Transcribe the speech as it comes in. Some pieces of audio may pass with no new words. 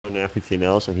and everything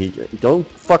else, and he don't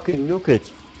fucking nuke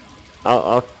it.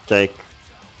 I'll take.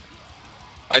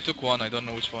 I took one, I don't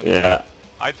know which one. Yeah,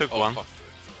 I took one. Fuck.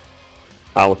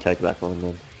 I will take that one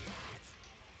then.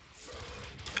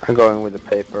 I'm going with the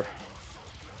paper.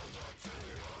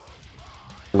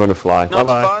 I'm gonna fly. Not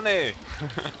Bye bye. funny!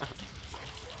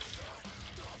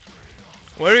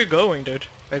 Where are you going, dude?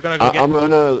 Are you gonna go get...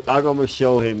 I'm gonna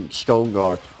show him Stone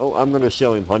Guard. Oh, I'm gonna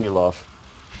show him Honeylove.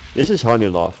 This is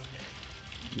Honeylove.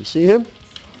 You see him?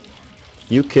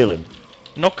 You kill him.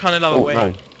 Knock Honeylove Oh, away.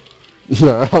 right.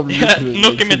 Yeah, I'm Yeah, literally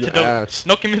knock him into the those. ass.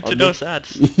 Knock him into I'm those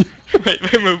ads. Wait,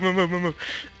 move.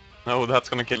 No, that's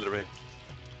gonna kill the rig.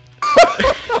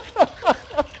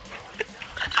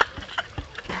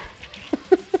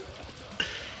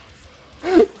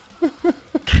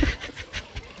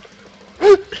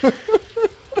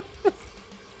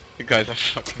 You guys are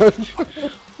fucking...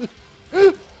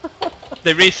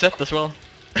 They reset as well.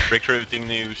 Recruiting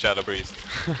new Shadow Priest.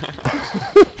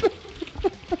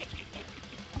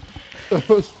 That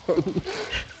was funny.